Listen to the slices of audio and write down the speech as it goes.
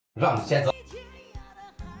让你先走。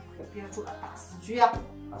可憋住了，打死局呀！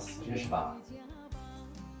打死局是吧？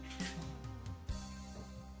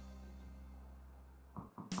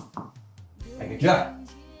开个局。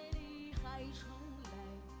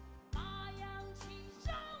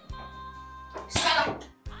杀了。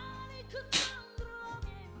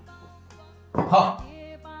好。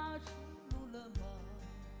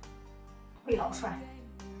回老帅。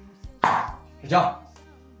睡觉。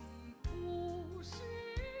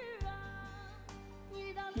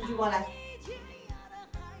一局过来。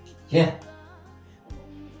进。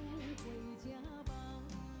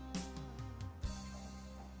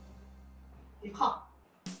一炮。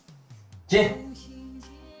进。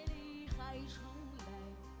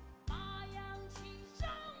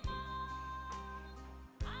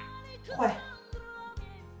会。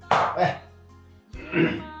哎。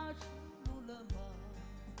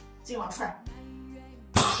进老帅。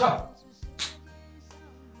上。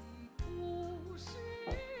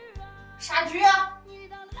杀局啊！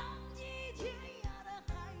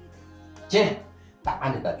进，打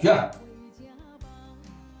你的局。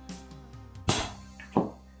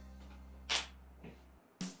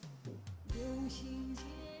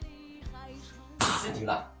失局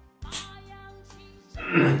了。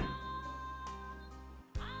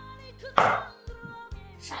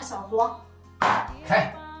杀小卒。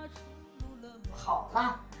开。好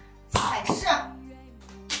了，踩式。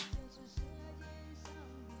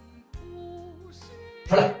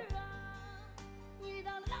出来。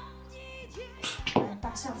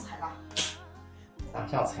大象踩了。大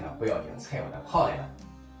象踩了不要紧，踩我的炮来了。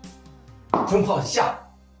中炮下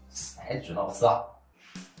，3局老四。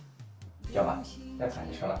行吧，再看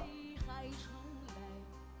你车了。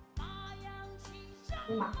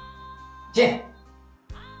马。进。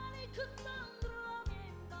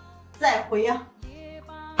再回呀。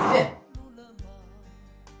进。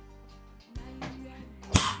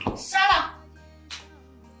杀了。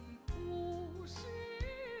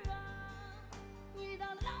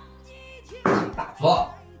打左。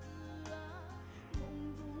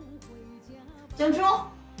将军。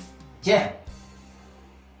进。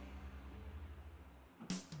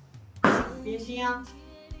边心啊。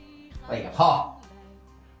来个炮。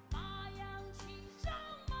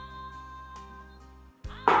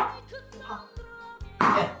好。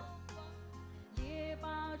进。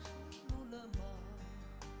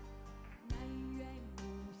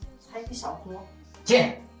踩一小卒。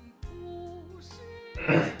进。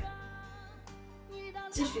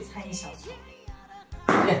继续踩一小卒。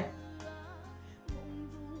进。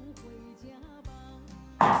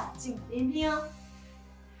进边兵。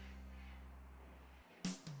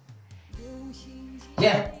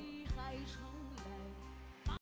进。